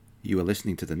You are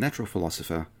listening to The Natural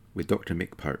Philosopher with Dr.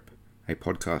 Mick Pope, a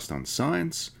podcast on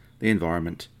science, the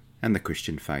environment, and the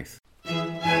Christian faith.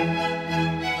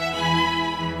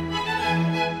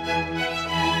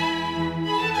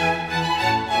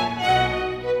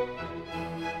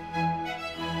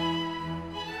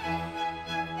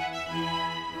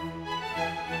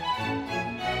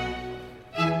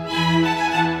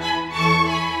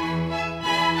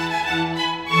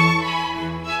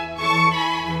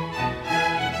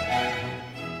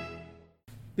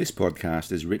 This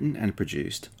podcast is written and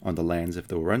produced on the lands of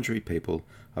the Wurundjeri people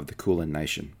of the Kulin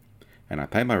Nation, and I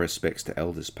pay my respects to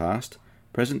elders past,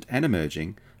 present and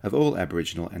emerging of all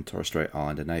Aboriginal and Torres Strait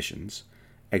Islander nations,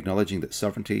 acknowledging that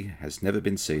sovereignty has never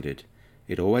been ceded.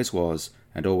 It always was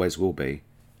and always will be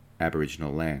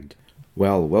Aboriginal land.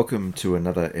 Well, welcome to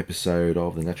another episode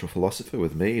of The Natural Philosopher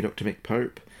with me, Dr. Mick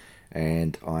Pope,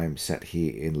 and I'm sat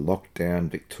here in lockdown,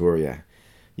 Victoria.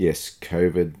 Yes,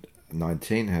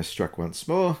 COVID-19 has struck once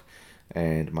more,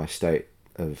 and my state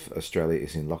of Australia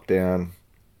is in lockdown.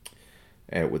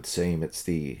 It would seem it's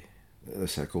the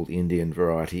so-called Indian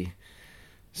variety.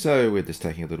 So we're just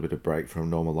taking a little bit of break from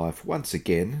normal life once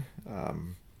again.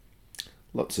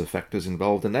 Lots of factors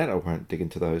involved in that. I won't dig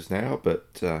into those now,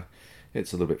 but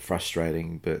it's a little bit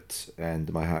frustrating.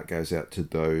 And my heart goes out to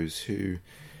those who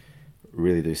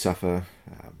really do suffer,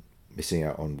 missing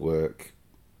out on work,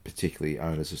 particularly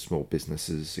owners of small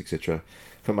businesses, etc.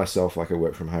 For myself, I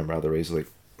work from home rather easily,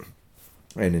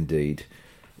 and indeed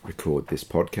record this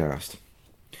podcast.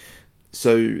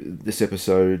 So this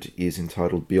episode is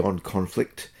entitled Beyond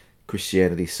Conflict,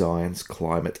 Christianity, Science,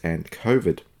 Climate and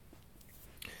COVID.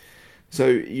 So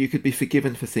you could be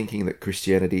forgiven for thinking that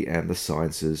Christianity and the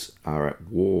sciences are at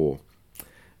war,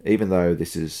 even though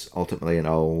this is ultimately an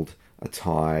old, a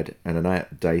tired and an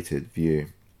outdated view.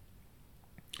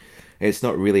 It's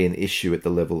not really an issue at the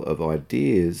level of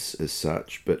ideas as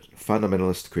such, but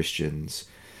fundamentalist Christians,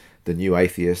 the new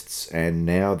atheists, and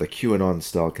now the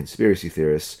QAnon-style conspiracy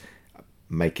theorists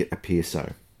make it appear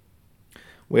so.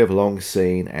 We have long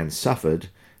seen and suffered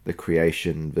the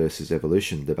creation versus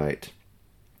evolution debate.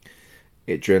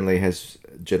 It generally has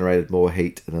generated more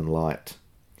heat than light.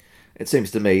 It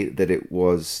seems to me that it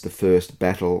was the first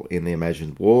battle in the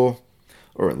imagined war,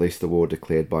 or at least the war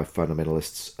declared by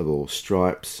fundamentalists of all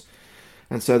stripes.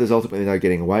 And so there's ultimately no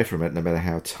getting away from it, no matter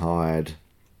how tired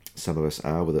some of us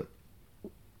are with it.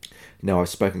 Now, I've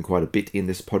spoken quite a bit in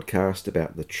this podcast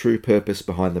about the true purpose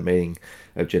behind the meaning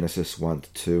of Genesis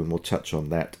 1-2, and we'll touch on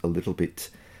that a little bit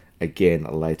again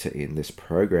later in this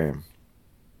program.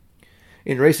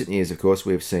 In recent years, of course,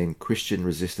 we've seen Christian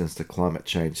resistance to climate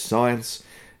change science,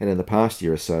 and in the past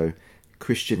year or so,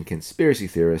 Christian conspiracy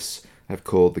theorists have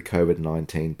called the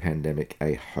COVID-19 pandemic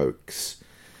a hoax.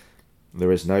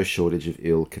 There is no shortage of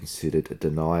ill-considered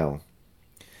denial.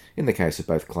 In the case of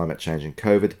both climate change and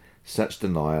COVID, such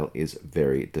denial is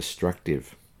very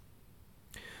destructive.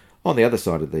 On the other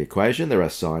side of the equation, there are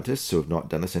scientists who have not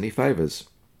done us any favours.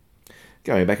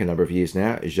 Going back a number of years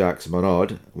now, Jacques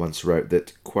Monod once wrote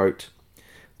that, quote,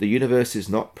 "The universe is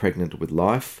not pregnant with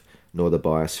life, nor the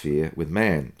biosphere with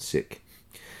man, sick.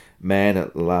 Man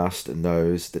at last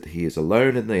knows that he is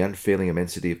alone in the unfeeling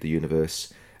immensity of the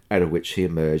universe, out of which he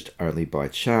emerged only by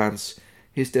chance.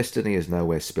 His destiny is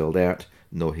nowhere spelled out,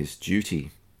 nor his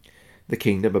duty. The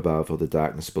kingdom above or the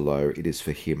darkness below, it is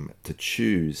for him to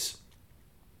choose."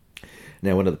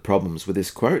 Now, one of the problems with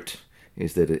this quote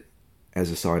is that as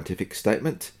a scientific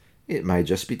statement, it may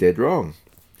just be dead wrong.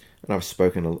 And I've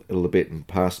spoken a little bit in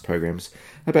past programs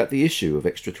about the issue of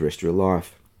extraterrestrial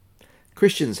life.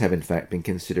 Christians have in fact been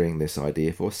considering this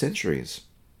idea for centuries.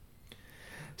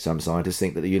 Some scientists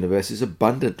think that the universe is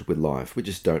abundant with life. We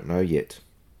just don't know yet.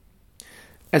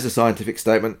 As a scientific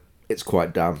statement, it's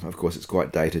quite dumb. Of course, it's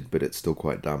quite dated, but it's still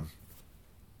quite dumb.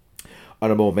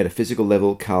 On a more metaphysical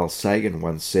level, Carl Sagan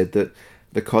once said that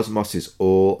the cosmos is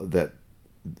all that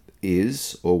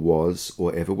is, or was,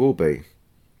 or ever will be.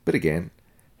 But again,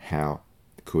 how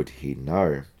could he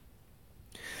know?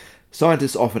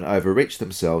 Scientists often overreach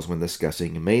themselves when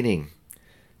discussing meaning.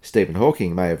 Stephen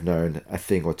Hawking may have known a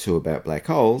thing or two about black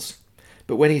holes,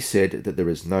 but when he said that there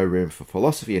is no room for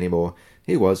philosophy anymore,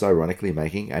 he was ironically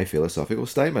making a philosophical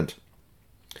statement.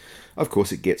 Of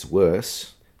course, it gets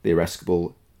worse. The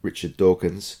irascible Richard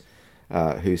Dawkins,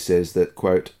 who says that,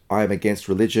 quote, "I am against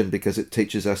religion because it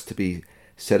teaches us to be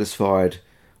satisfied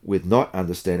with not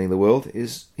understanding the world,"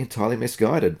 is entirely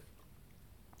misguided.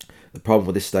 The problem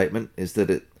with this statement is that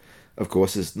it, of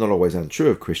course, is not always untrue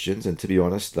of Christians, and to be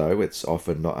honest, though, it's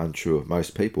often not untrue of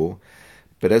most people.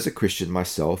 But as a Christian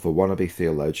myself, a wannabe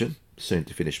theologian, soon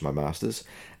to finish my master's,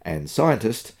 and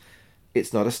scientist,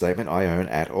 it's not a statement I own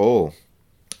at all.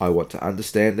 I want to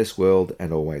understand this world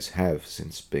and always have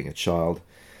since being a child.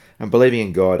 And believing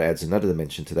in God adds another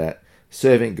dimension to that,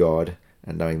 serving God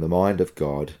and knowing the mind of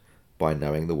God by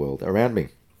knowing the world around me.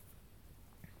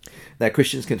 Now,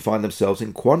 Christians can find themselves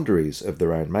in quandaries of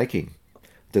their own making,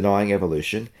 denying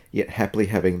evolution, yet happily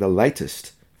having the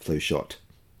latest flu shot,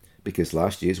 because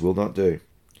last year's will not do.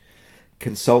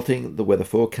 Consulting the weather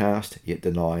forecast, yet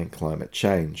denying climate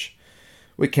change.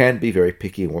 We can be very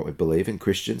picky in what we believe, and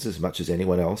Christians, as much as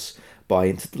anyone else, buy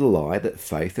into the lie that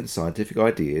faith and scientific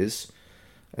ideas,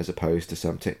 as opposed to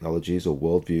some technologies or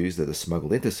worldviews that are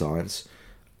smuggled into science,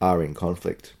 are in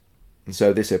conflict. And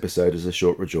so this episode is a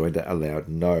short rejoinder, a loud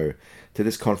no to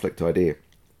this conflict idea.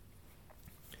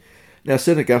 Now,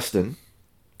 St. Augustine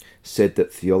said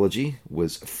that theology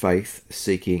was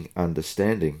faith-seeking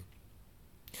understanding.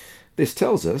 This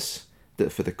tells us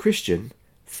that for the Christian,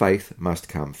 faith must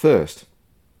come first.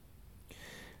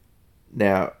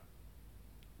 Now,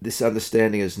 this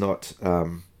understanding is not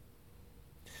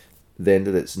then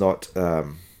that it's not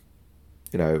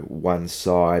one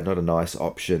side, not a nice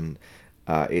option.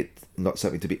 It's not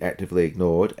something to be actively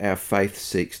ignored. Our faith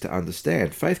seeks to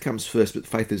understand. Faith comes first, but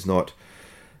faith is not.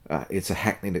 It's a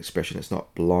hackneyed expression. It's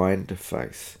not blind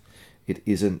faith. It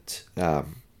isn't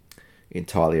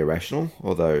entirely irrational,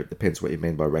 although it depends what you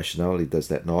mean by rationality. Does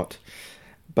that not?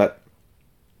 But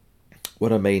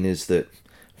what I mean is that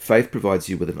faith provides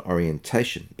you with an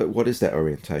orientation. But what is that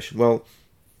orientation? Well,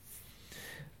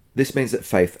 this means that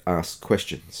faith asks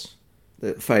questions.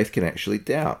 That faith can actually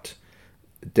doubt.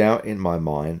 Doubt in my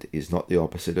mind is not the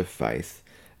opposite of faith.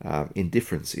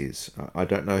 Indifference is. I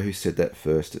don't know who said that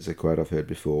first. It's a quote I've heard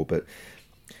before. But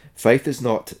faith is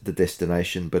not the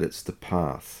destination, but it's the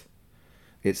path.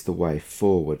 It's the way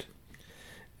forward.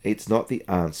 It's not the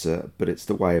answer, but it's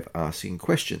the way of asking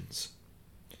questions.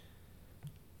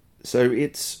 So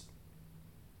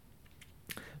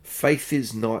faith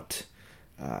is not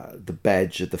the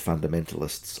badge of the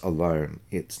fundamentalists alone.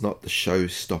 It's not the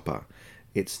showstopper.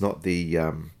 It's not the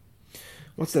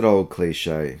what's that old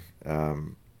cliche?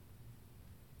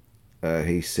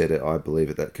 He said it, I believe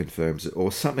it, that confirms it,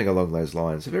 or something along those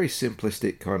lines. A very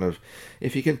simplistic kind of.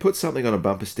 If you can put something on a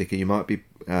bumper sticker, you might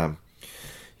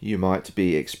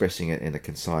be expressing it in a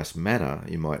concise manner.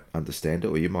 You might understand it,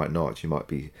 or you might not. You might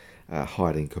be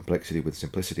hiding complexity with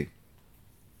simplicity.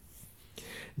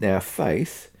 Now,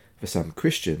 faith for some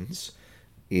Christians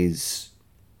is,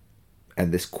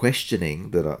 and this questioning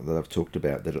that I've talked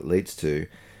about that it leads to,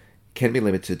 can be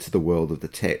limited to the world of the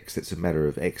text. It's a matter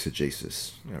of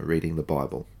exegesis, reading the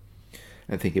Bible,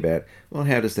 and think about, well,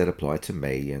 how does that apply to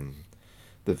me and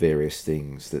the various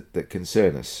things that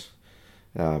concern us.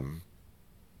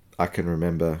 I can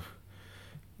remember,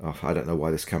 I don't know why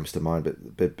this comes to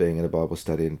mind, but being in a Bible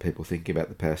study and people thinking about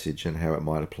the passage and how it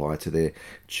might apply to their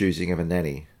choosing of a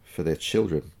nanny for their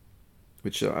children,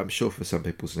 which I'm sure for some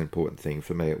people is an important thing.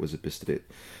 For me, it was just a bit.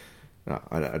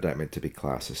 I don't mean to be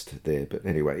classist there, but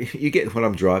anyway, you get what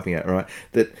I'm driving at, right?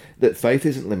 That faith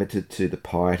isn't limited to the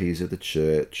pieties of the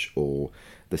church or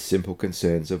the simple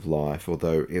concerns of life,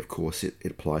 although, of course, it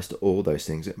applies to all those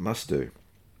things. It must do.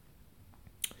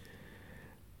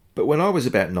 But when I was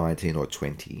about 19 or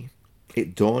 20,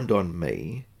 it dawned on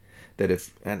me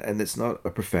that and it's not a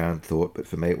profound thought, but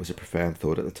for me it was a profound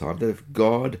thought at the time, that if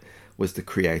God was the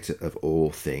creator of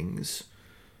all things,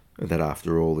 and that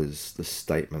after all is the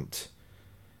statement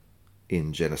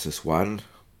in Genesis 1,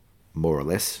 more or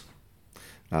less.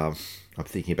 I'm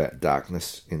thinking about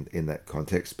darkness in that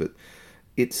context, but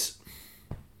it's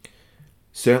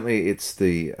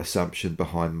the assumption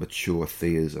behind mature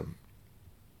theism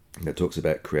that talks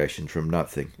about creation from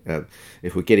nothing.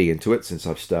 If we're getting into it, since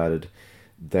I've started,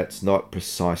 that's not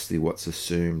precisely what's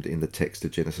assumed in the text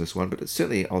of Genesis 1, but it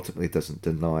certainly ultimately doesn't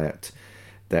deny it.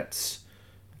 That's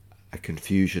a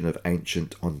confusion of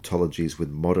ancient ontologies with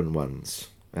modern ones,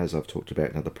 as I've talked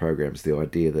about in other programs. The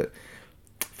idea that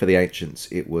for the ancients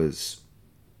it was,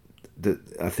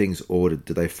 are things ordered?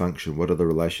 Do they function? What are the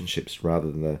relationships,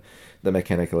 rather than the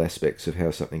mechanical aspects of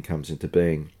how something comes into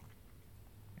being?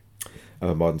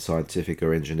 A modern scientific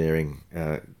or engineering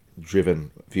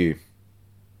driven view.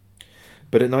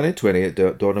 But in 1920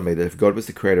 it dawned on me that if God was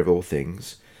the creator of all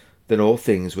things, then all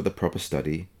things were the proper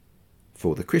study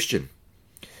for the Christian.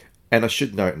 And I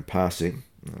should note in passing,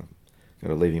 kind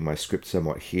of leaving my script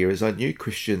somewhat here, is I knew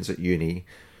Christians at uni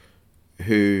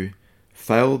who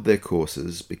failed their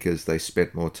courses because they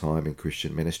spent more time in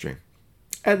Christian ministry.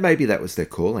 And maybe that was their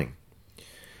calling,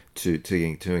 to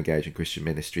engage in Christian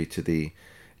ministry to the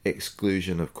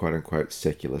exclusion of quote-unquote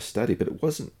secular study. But it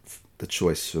wasn't the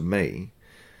choice for me,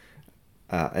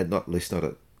 and not at least not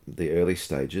at the early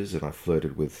stages. And I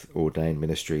flirted with ordained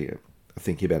ministry a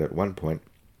thinking about it at one point.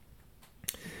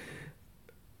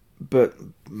 But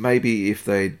maybe if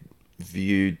they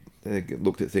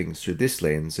looked at things through this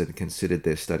lens and considered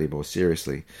their study more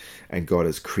seriously, and God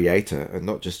as creator and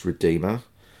not just redeemer,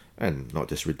 and not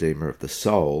just redeemer of the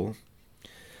soul,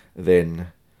 then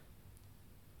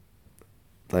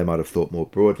they might have thought more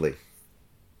broadly.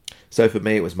 So for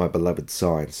me, it was my beloved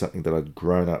science, something that I'd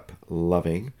grown up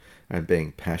loving and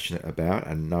being passionate about,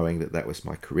 and knowing that that was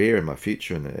my career and my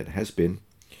future, and it has been.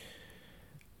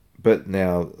 But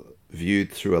now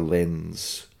viewed through a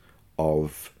lens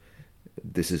of,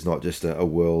 this is not just a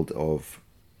world of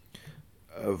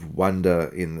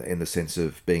wonder in the sense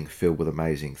of being filled with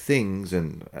amazing things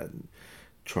and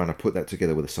trying to put that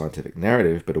together with a scientific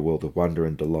narrative, but a world of wonder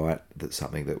and delight, that's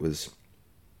something that was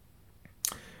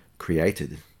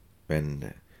created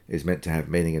and is meant to have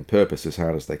meaning and purpose, as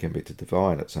hard as they can be to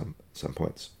define at some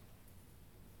points.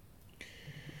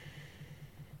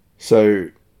 So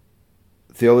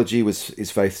theology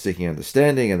is faith-seeking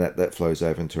understanding, and that flows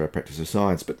over into our practice of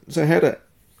science. But so how do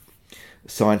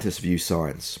scientists view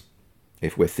science?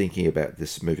 If we're thinking about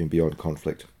this moving beyond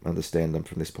conflict, understand them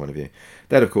from this point of view.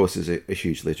 That, of course, is a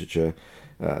huge literature.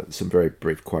 Some very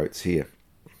brief quotes here.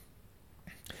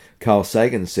 Carl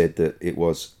Sagan said that it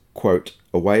was, quote,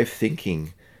 a way of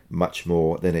thinking much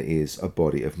more than it is a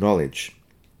body of knowledge,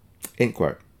 end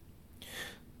quote.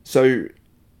 So,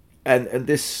 and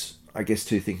this, I guess,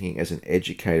 too, thinking as an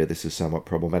educator, this is somewhat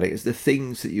problematic, is the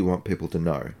things that you want people to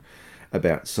know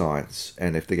about science.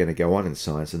 And if they're going to go on in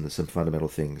science, and there's some fundamental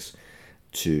things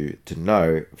to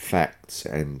know, facts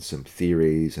and some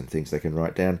theories and things they can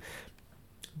write down.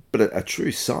 But a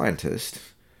true scientist,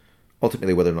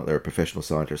 ultimately, whether or not they're a professional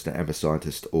scientist, an amateur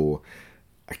scientist, or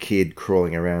a kid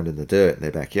crawling around in the dirt in their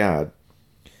backyard,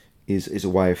 is a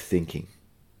way of thinking,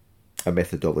 a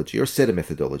methodology, or a set of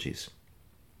methodologies.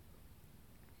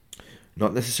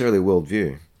 Not necessarily a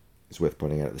worldview, is worth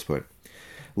pointing out at this point.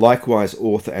 Likewise,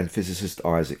 author and physicist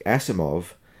Isaac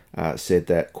Asimov said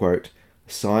that, quote,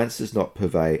 science does not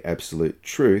purvey absolute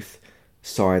truth.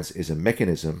 Science is a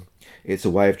mechanism. It's a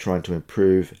way of trying to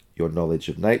improve your knowledge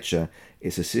of nature.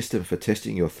 It's a system for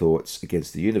testing your thoughts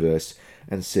against the universe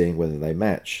and seeing whether they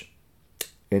match.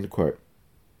 End quote.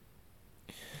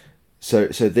 So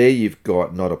there you've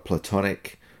got not a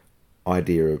Platonic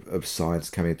idea of science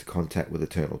coming into contact with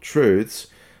eternal truths,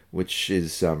 which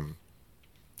is some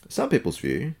people's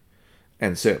view,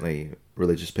 and certainly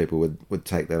religious people would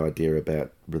take that idea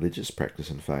about religious practice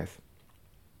and faith.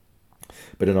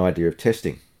 But an idea of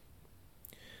testing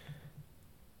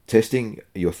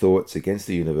your thoughts against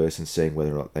the universe and seeing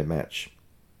whether or not they match.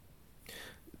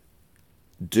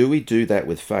 Do we do that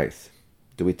with faith?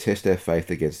 Do we test our faith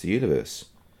against the universe?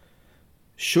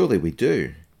 Surely we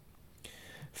do.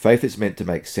 Faith is meant to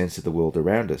make sense of the world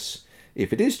around us.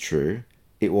 If it is true,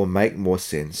 it will make more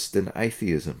sense than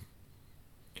atheism.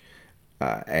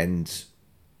 And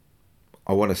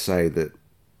I want to say that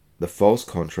the false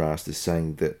contrast is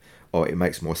saying that, it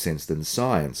makes more sense than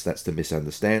science. That's to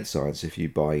misunderstand science if you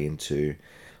buy into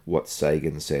what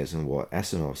Sagan says and what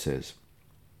Asimov says.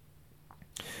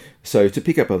 So to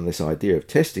pick up on this idea of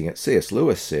testing it, C.S.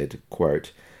 Lewis said,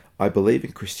 quote, I believe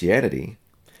in Christianity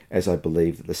as I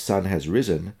believe that the sun has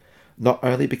risen, not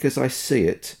only because I see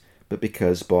it, but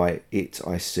because by it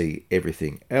I see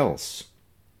everything else.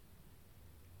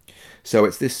 So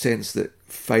it's this sense that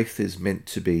faith is meant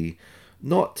to be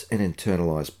not an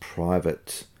internalized,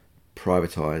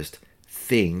 privatized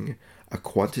thing, a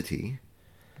quantity,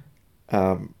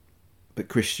 but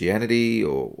Christianity,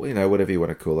 or whatever you want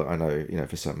to call it. I know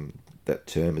for some that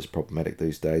term is problematic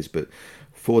these days, but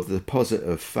for the deposit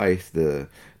of faith, the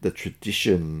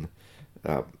tradition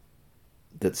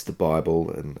that's the Bible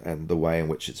and the way in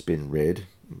which it's been read,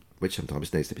 which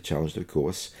sometimes needs to be challenged, of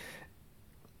course,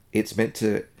 it's meant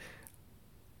to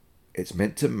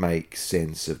make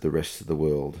sense of the rest of the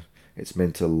world. It's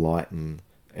meant to lighten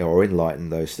or enlighten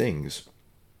those things.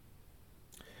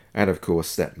 And of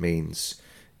course that means,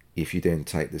 if you then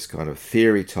take this kind of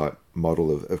theory type model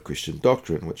of Christian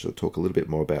doctrine, which I'll talk a little bit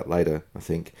more about later, I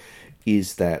think,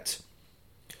 is that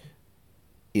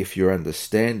if your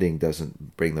understanding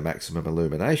doesn't bring the maximum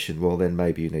illumination, well then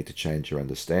maybe you need to change your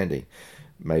understanding.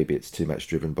 Maybe it's too much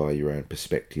driven by your own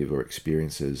perspective or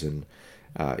experiences, and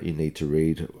you need to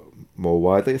read more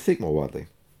widely, or think more widely.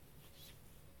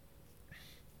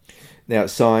 Now,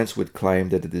 science would claim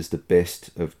that it is the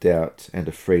best of doubt and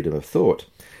of freedom of thought.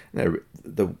 Now,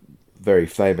 the very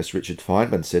famous Richard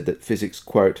Feynman said that physics,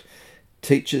 quote,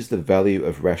 teaches the value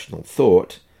of rational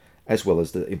thought as well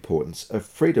as the importance of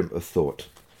freedom of thought.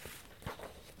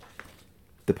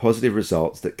 The positive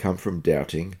results that come from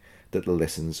doubting that the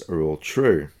lessons are all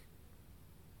true.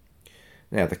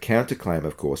 Now, the counterclaim,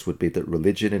 of course, would be that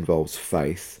religion involves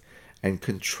faith and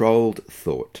controlled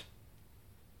thought.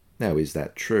 Now, is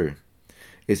that true?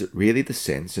 Is it really the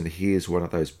sense, and here's one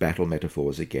of those battle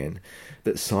metaphors again,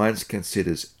 that science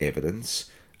considers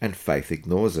evidence and faith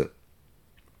ignores it?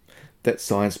 That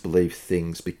science believes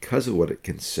things because of what it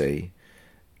can see,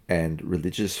 and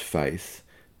religious faith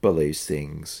believes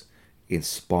things in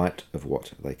spite of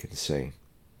what they can see.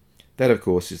 That, of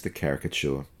course, is the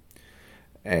caricature,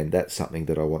 and that's something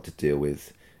that I want to deal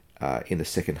with in the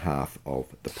second half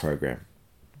of the program.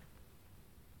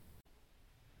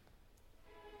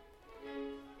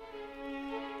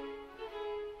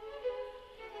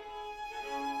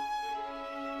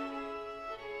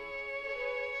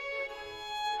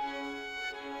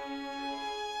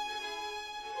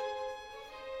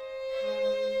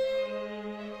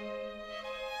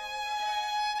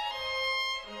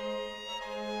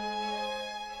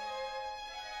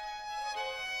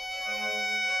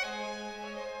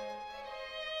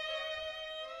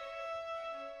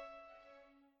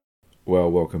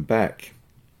 Well, welcome back.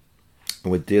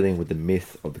 And we're dealing with the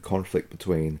myth of the conflict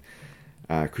between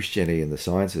Christianity and the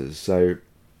sciences. So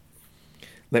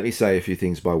let me say a few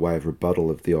things by way of rebuttal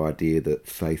of the idea that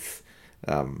faith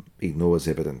ignores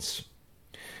evidence.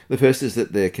 The first is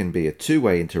that there can be a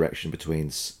two-way interaction between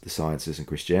the sciences and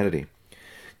Christianity.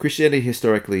 Christianity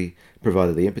historically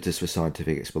provided the impetus for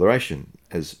scientific exploration.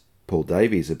 As Paul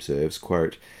Davies observes,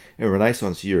 quote, in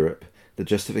Renaissance Europe, the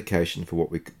justification for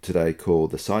what we today call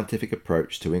the scientific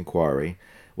approach to inquiry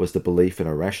was the belief in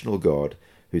a rational God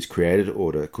whose created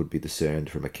order could be discerned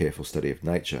from a careful study of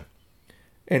nature.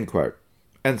 End quote.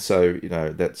 And so,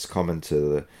 that's common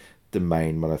to the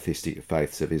main monotheistic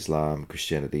faiths of Islam,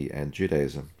 Christianity, and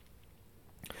Judaism.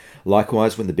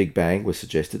 Likewise, when the Big Bang was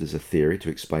suggested as a theory to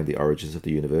explain the origins of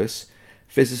the universe,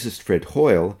 physicist Fred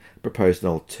Hoyle proposed an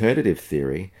alternative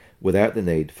theory without the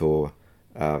need for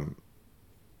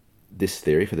this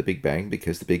theory for the Big Bang,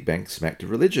 because the Big Bang smacked of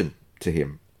religion to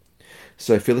him.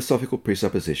 So philosophical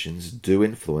presuppositions do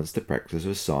influence the practice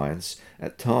of science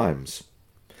at times.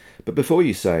 But before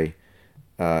you say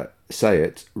it,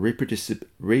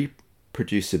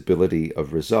 reproducibility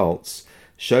of results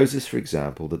shows us, for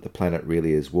example, that the planet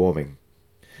really is warming.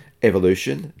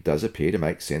 Evolution does appear to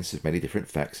make sense of many different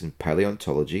facts in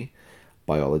paleontology,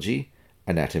 biology,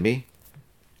 anatomy,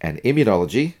 and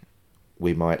immunology,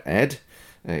 we might add,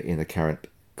 in the current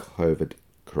COVID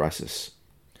crisis.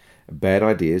 Bad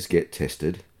ideas get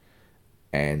tested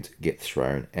and get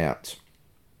thrown out.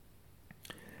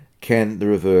 Can the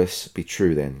reverse be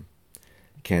true then?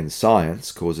 Can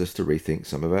science cause us to rethink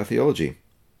some of our theology?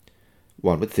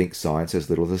 One would think science has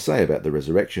little to say about the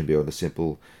resurrection beyond a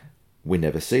simple, we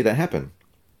never see that happen.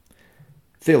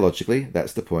 Theologically,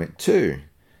 that's the point too.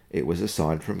 It was a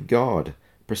sign from God,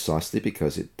 precisely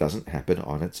because it doesn't happen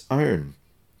on its own.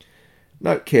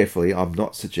 Note carefully, I'm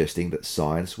not suggesting that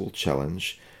science will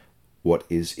challenge what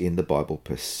is in the Bible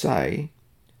per se,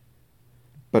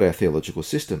 but our theological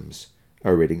systems,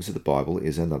 our readings of the Bible,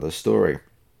 is another story.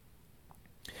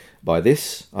 By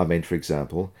this, I mean, for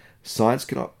example, science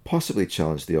cannot possibly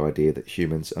challenge the idea that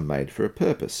humans are made for a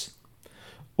purpose.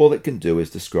 All it can do is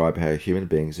describe how human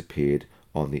beings appeared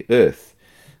on the earth,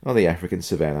 on the African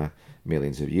savannah,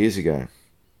 millions of years ago.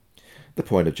 The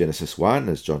point of Genesis 1,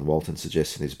 as John Walton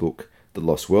suggests in his book, The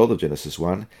Lost World of Genesis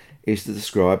 1, is to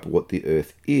describe what the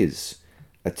earth is,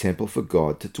 a temple for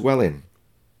God to dwell in,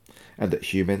 and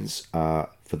that humans are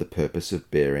for the purpose of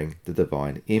bearing the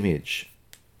divine image.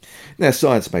 Now,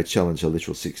 science may challenge a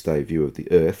literal six-day view of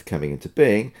the earth coming into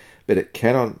being, but it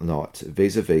cannot not,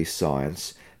 vis-a-vis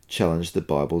science, challenge the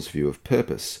Bible's view of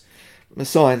purpose.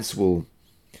 Science will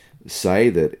say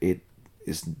that it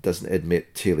doesn't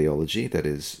admit teleology, that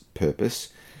is,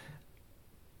 purpose,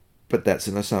 but that's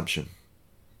an assumption.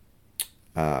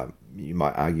 You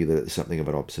might argue that it's something of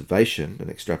an observation, an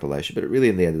extrapolation, but it really,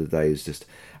 in the end of the day, is just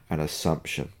an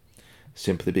assumption.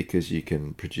 Simply because you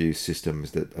can produce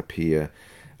systems that appear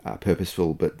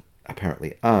purposeful but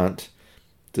apparently aren't,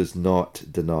 does not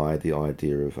deny the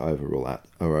idea of overall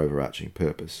or overarching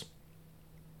purpose.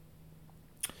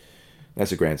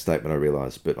 That's a grand statement, I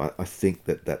realise, but I think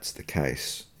that that's the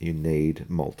case. You need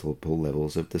multiple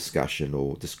levels of discussion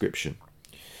or description.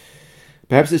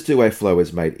 Perhaps this two-way flow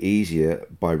is made easier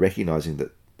by recognising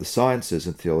that the sciences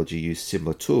and theology use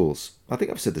similar tools. I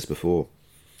think I've said this before,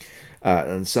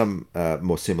 and some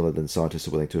more similar than scientists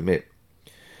are willing to admit.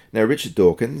 Now, Richard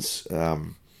Dawkins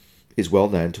is well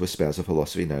known to espouse a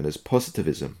philosophy known as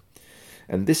positivism,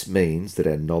 and this means that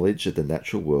our knowledge of the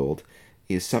natural world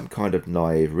is some kind of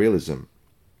naive realism,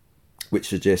 which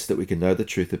suggests that we can know the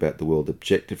truth about the world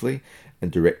objectively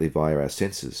and directly via our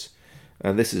senses.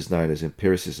 And this is known as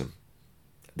empiricism.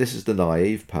 This is the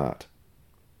naive part.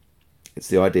 It's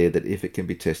the idea that if it can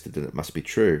be tested, then it must be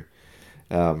true.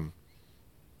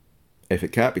 If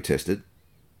it can't be tested,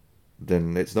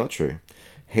 then it's not true.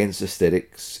 Hence,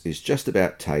 aesthetics is just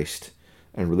about taste,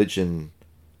 and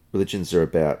religions are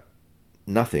about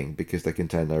nothing because they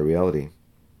contain no reality.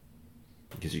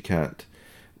 Because you can't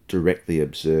directly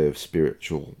observe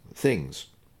spiritual things,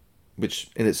 which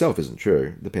in itself isn't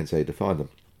true. Depends how you define them.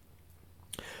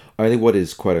 Only what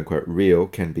is quote-unquote real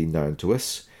can be known to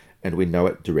us, and we know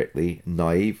it directly,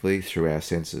 naively through our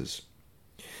senses.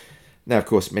 Now, of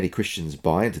course, many Christians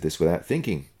buy into this without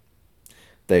thinking.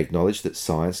 They acknowledge that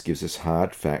science gives us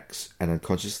hard facts and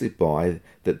unconsciously buy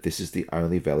that this is the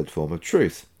only valid form of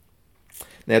truth.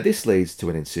 Now, this leads to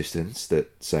an insistence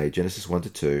that, say, Genesis 1 to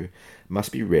 2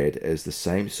 must be read as the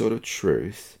same sort of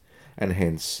truth, and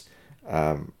hence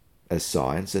as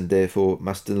science, and therefore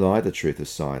must deny the truth of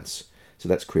science. So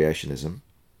that's creationism.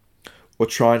 Or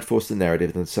try and force the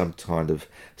narrative in some kind of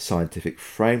scientific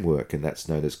framework, and that's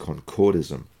known as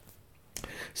concordism.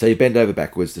 So you bend over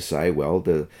backwards to say, well,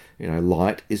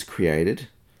 light is created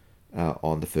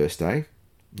on the first day.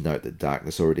 Note that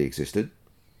darkness already existed.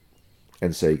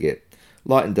 And so you get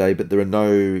light and day, but there are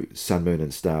no sun, moon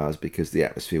and stars because the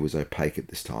atmosphere was opaque at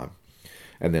this time.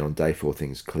 And then on day 4,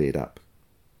 things cleared up.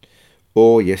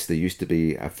 Or, yes, there used to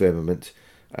be a firmament,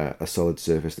 a solid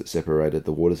surface that separated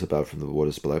the waters above from the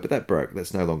waters below, but that broke.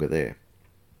 That's no longer there.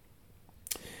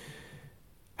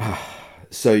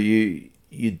 So you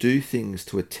do things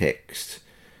to a text,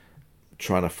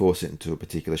 trying to force it into a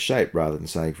particular shape, rather than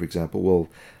saying, for example, well,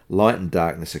 light and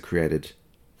darkness are created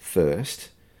first,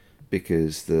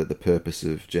 because the purpose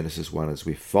of Genesis 1 as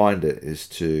we find it is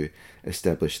to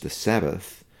establish the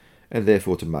Sabbath, and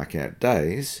therefore to mark out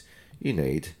days, you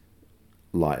need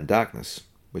light and darkness,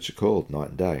 which are called night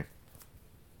and day.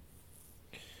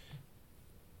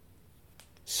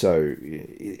 So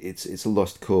it's a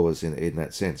lost cause in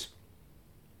that sense.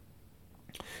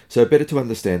 So better to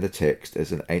understand the text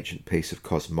as an ancient piece of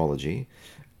cosmology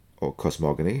or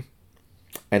cosmogony,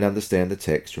 and understand the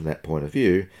text from that point of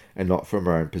view and not from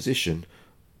our own position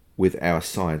with our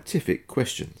scientific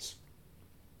questions.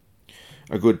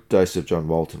 A good dose of John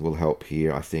Walton will help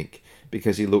here, I think,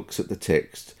 because he looks at the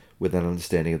text with an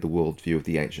understanding of the worldview of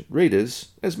the ancient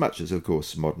readers, as much as, of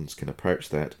course, moderns can approach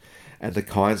that, and the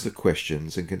kinds of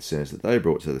questions and concerns that they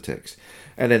brought to the text.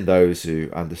 And then those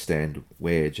who understand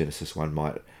where Genesis 1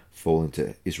 might fall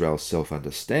into Israel's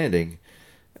self-understanding,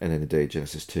 and then indeed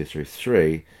Genesis 2 through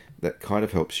 3, that kind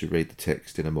of helps you read the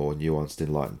text in a more nuanced,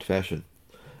 enlightened fashion,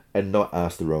 and not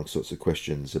ask the wrong sorts of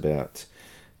questions about,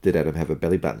 did Adam have a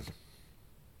belly button?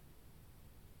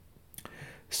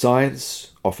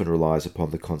 Science often relies upon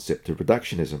the concept of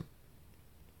reductionism.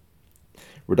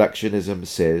 Reductionism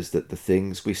says that the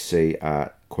things we see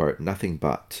are, quote, nothing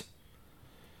but.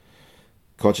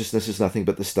 Consciousness is nothing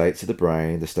but the states of the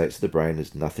brain. The states of the brain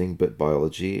is nothing but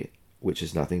biology, which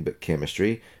is nothing but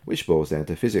chemistry, which boils down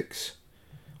to physics.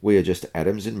 We are just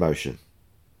atoms in motion.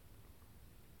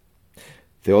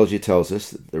 Theology tells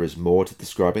us that there is more to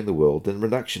describing the world than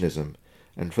reductionism,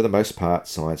 and for the most part,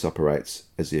 science operates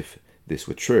as if this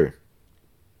were true.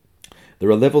 There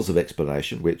are levels of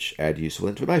explanation which add useful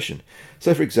information.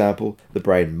 So, for example, the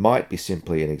brain might be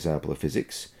simply an example of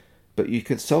physics, but you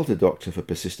consult a doctor for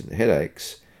persistent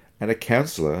headaches and a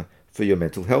counsellor for your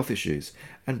mental health issues,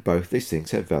 and both these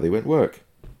things have value and work.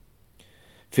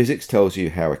 Physics tells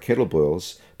you how a kettle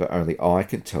boils, but only I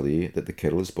can tell you that the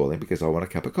kettle is boiling because I want a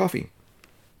cup of coffee.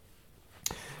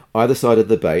 Either side of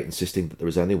the debate, insisting that there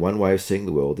is only one way of seeing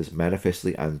the world, is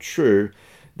manifestly untrue.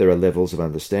 There are levels of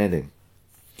understanding.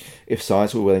 If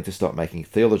science were willing to stop making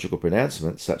theological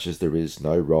pronouncements, such as there is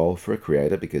no role for a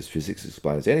creator because physics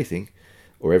explains anything,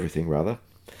 or everything rather,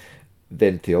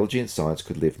 then theology and science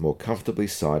could live more comfortably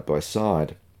side by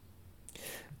side.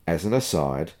 As an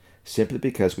aside, simply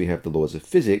because we have the laws of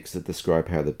physics that describe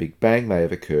how the Big Bang may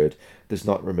have occurred does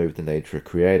not remove the need for a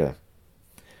creator.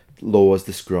 Laws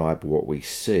describe what we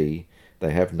see.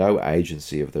 They have no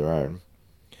agency of their own.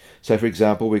 So, for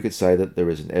example, we could say that there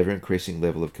is an ever-increasing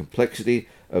level of complexity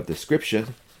of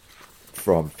description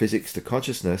from physics to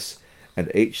consciousness,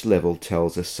 and each level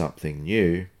tells us something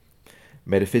new.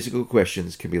 Metaphysical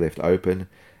questions can be left open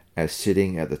as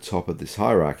sitting at the top of this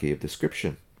hierarchy of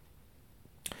description.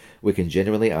 We can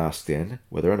genuinely ask then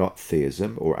whether or not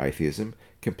theism or atheism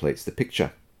completes the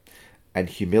picture. And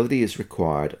humility is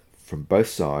required from both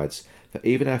sides, for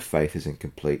even our faith is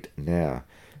incomplete now.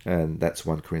 And that's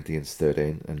 1 Corinthians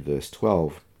 13 and verse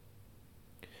 12.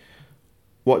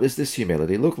 What does this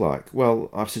humility look like?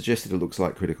 Well, I've suggested it looks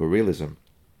like critical realism.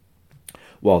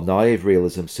 While naive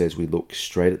realism says we look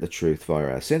straight at the truth via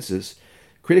our senses,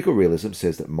 critical realism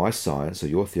says that my science or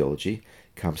your theology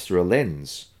comes through a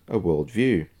lens, a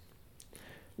worldview.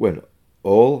 When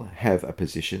all have a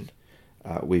position,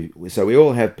 we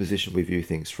all have position we view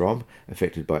things from,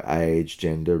 affected by age,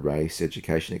 gender, race,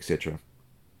 education, etc.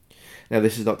 Now,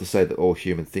 this is not to say that all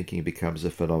human thinking becomes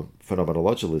a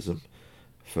phenomenologism.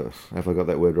 Have I got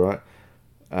that word right?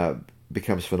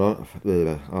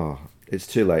 It's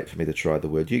too late for me to try the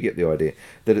word. You get the idea.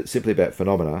 That it's simply about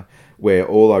phenomena where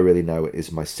all I really know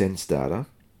is my sense data.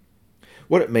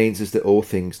 What it means is that all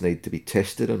things need to be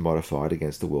tested and modified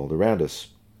against the world around us.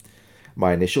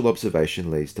 My initial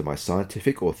observation leads to my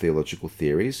scientific or theological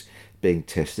theories being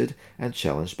tested and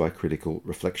challenged by critical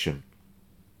reflection.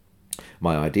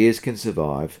 My ideas can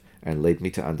survive and lead me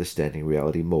to understanding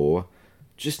reality more,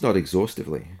 just not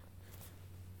exhaustively.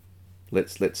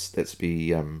 Let's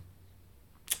be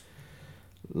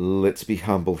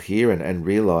humble here and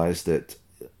realize that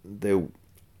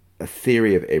a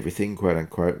theory of everything, quote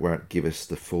unquote, won't give us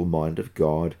the full mind of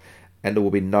God, and there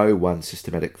will be no one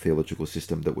systematic theological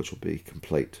system that which will be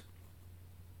complete.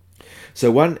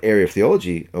 So one area of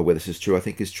theology, or where this is true, I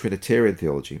think, is Trinitarian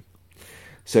theology.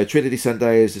 So Trinity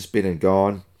Sunday has just been and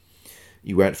gone.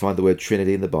 You won't find the word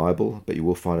Trinity in the Bible, but you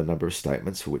will find a number of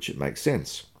statements for which it makes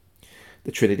sense.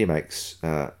 The Trinity makes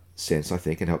sense, I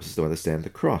think, and helps us to understand the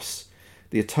cross,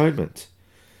 the atonement.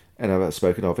 And I've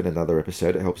spoken of in another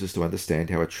episode, it helps us to understand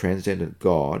how a transcendent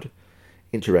God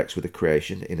interacts with the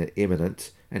creation in an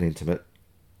immanent and intimate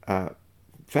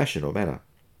fashion or manner.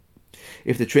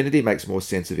 If the Trinity makes more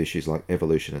sense of issues like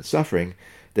evolution and suffering,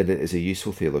 then it is a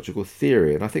useful theological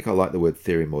theory, and I think I like the word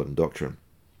theory more than doctrine.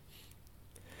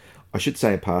 I should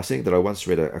say in passing that I once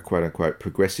read a quote-unquote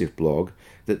progressive blog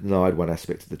that denied one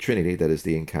aspect of the Trinity, that is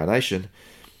the incarnation.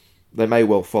 They may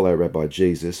well follow Rabbi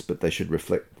Jesus, but they should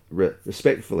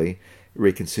respectfully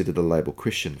reconsider the label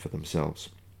Christian for themselves.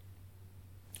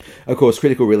 Of course,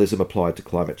 critical realism applied to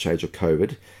climate change or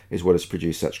COVID is what has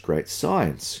produced such great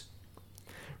science.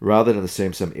 Rather than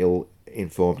assume some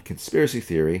ill-informed conspiracy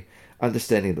theory,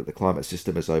 understanding that the climate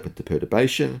system is open to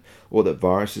perturbation or that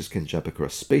viruses can jump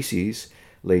across species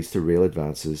leads to real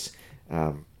advances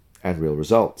and real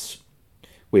results.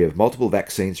 We have multiple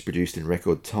vaccines produced in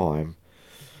record time.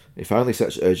 If only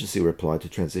such urgency were applied to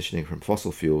transitioning from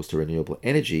fossil fuels to renewable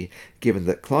energy, given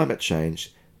that climate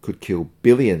change could kill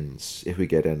billions if we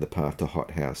go down the path to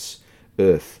hothouse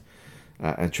Earth.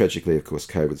 And tragically, of course,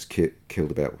 COVID's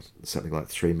killed about something like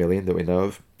 3 million that we know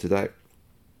of today.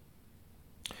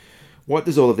 What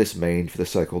does all of this mean for the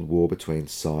so-called war between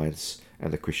science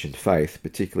and the Christian faith,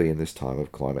 particularly in this time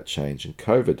of climate change and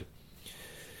COVID?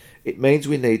 It means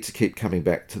we need to keep coming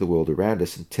back to the world around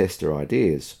us and test our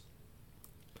ideas.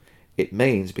 It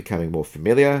means becoming more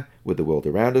familiar with the world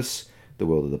around us, the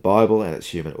world of the Bible and its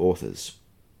human authors.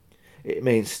 It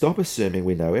means stop assuming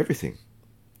we know everything.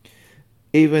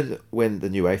 Even when the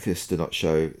new atheists do not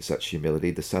show such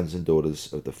humility, the sons and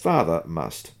daughters of the Father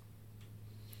must.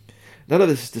 None of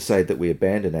this is to say that we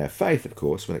abandon our faith, of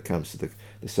course, when it comes to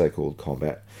the so-called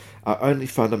combat. Our only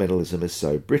fundamentalism is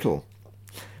so brittle.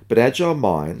 But agile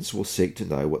minds will seek to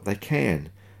know what they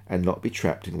can and not be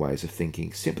trapped in ways of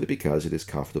thinking simply because it is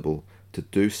comfortable to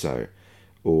do so,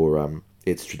 or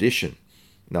it's tradition.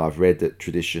 Now, I've read that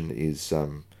tradition is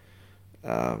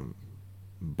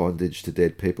bondage to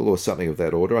dead people or something of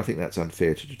that order. I think that's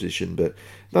unfair to tradition, but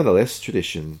nonetheless,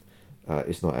 tradition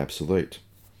is not absolute.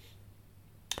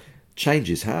 Change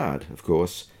is hard, of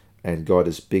course, and God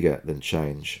is bigger than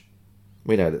change.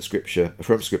 We know that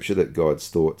from Scripture that God's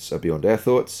thoughts are beyond our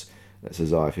thoughts. That's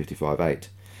Isaiah 55:8,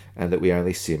 and that we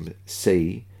only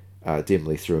see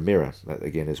dimly through a mirror. That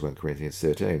again is 1 Corinthians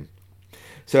 13.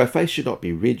 So our faith should not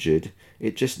be rigid.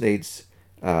 It just needs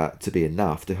to be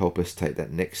enough to help us take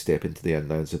that next step into the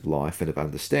unknowns of life and of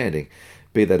understanding,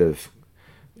 be that of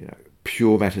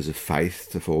pure matters of faith,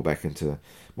 to fall back into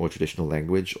more traditional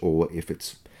language, or if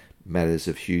it's matters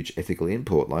of huge ethical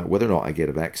import, like whether or not I get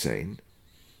a vaccine,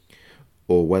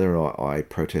 or whether or not I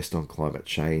protest on climate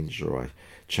change, or I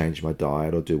change my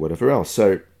diet, or do whatever else.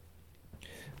 So,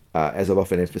 as I've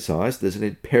often emphasized, there's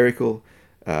an ethical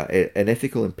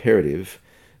imperative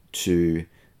to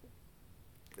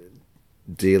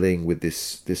dealing with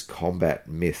this combat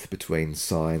myth between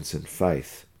science and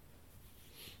faith.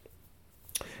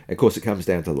 Of course, it comes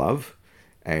down to love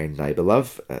and neighbour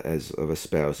love, as I've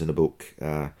espoused in a book,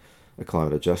 A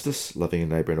Climate of Justice, Loving a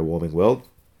Neighbour in a Warming World.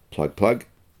 Plug.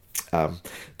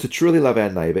 To truly love our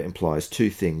neighbour implies two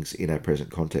things in our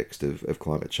present context of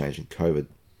climate change and COVID.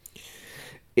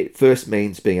 It first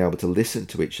means being able to listen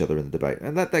to each other in the debate,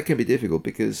 and that can be difficult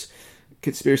because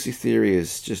conspiracy theory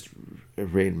is just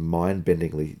read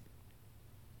mind-bendingly.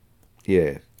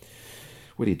 Yeah.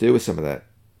 What do you do with some of that?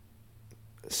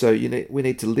 So we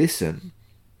need to listen,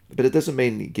 but it doesn't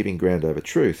mean giving ground over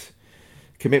truth.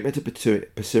 Commitment to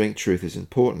pursuing truth is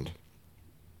important.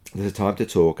 There's a time to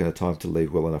talk and a time to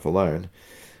leave well enough alone.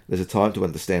 There's a time to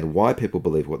understand why people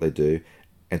believe what they do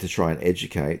and to try and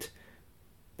educate,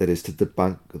 that is to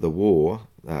debunk the war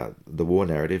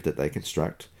narrative that they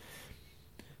construct.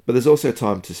 But there's also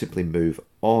time to simply move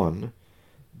on,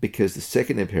 because the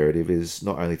second imperative is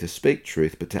not only to speak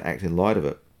truth but to act in light of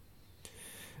it.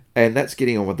 And that's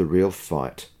getting on with the real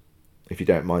fight, if you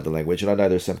don't mind the language. And I know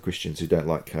there are some Christians who don't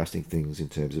like casting things in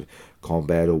terms of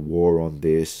combat or war on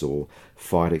this or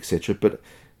fight, etc. But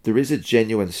there is a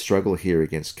genuine struggle here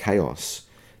against chaos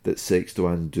that seeks to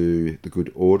undo the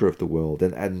good order of the world.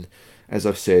 And as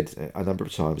I've said a number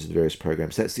of times in various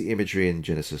programs, that's the imagery in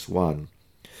Genesis 1.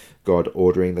 God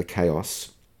ordering the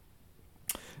chaos,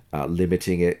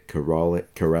 limiting it,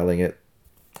 corralling it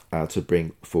to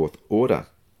bring forth order.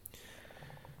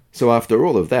 So after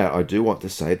all of that, I do want to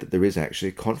say that there is actually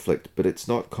a conflict, but it's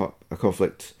not a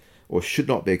conflict, or should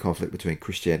not be a conflict, between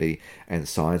Christianity and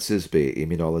sciences, be it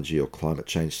immunology or climate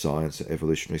change science or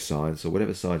evolutionary science or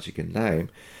whatever science you can name,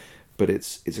 but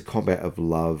it's a combat of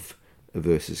love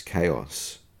versus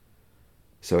chaos.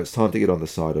 So it's time to get on the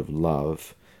side of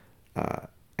love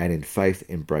and in faith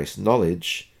embrace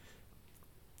knowledge,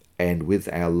 and with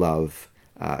our love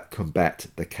combat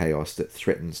the chaos that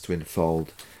threatens to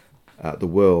enfold the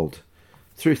world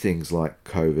through things like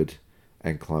COVID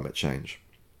and climate change.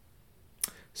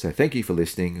 So thank you for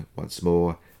listening once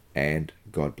more, and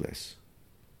God bless.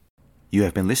 You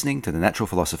have been listening to The Natural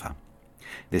Philosopher.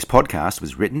 This podcast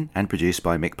was written and produced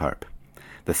by Mick Pope.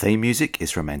 The theme music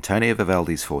is from Antonio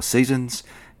Vivaldi's Four Seasons,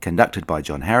 conducted by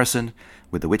John Harrison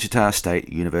with the Wichita State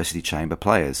University Chamber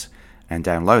Players, and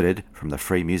downloaded from the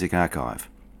Free Music Archive.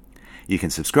 You can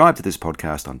subscribe to this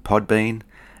podcast on Podbean,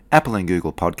 Apple and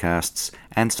Google Podcasts,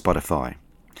 and Spotify.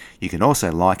 You can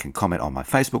also like and comment on my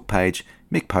Facebook page,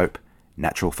 Mick Pope,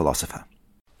 Natural Philosopher.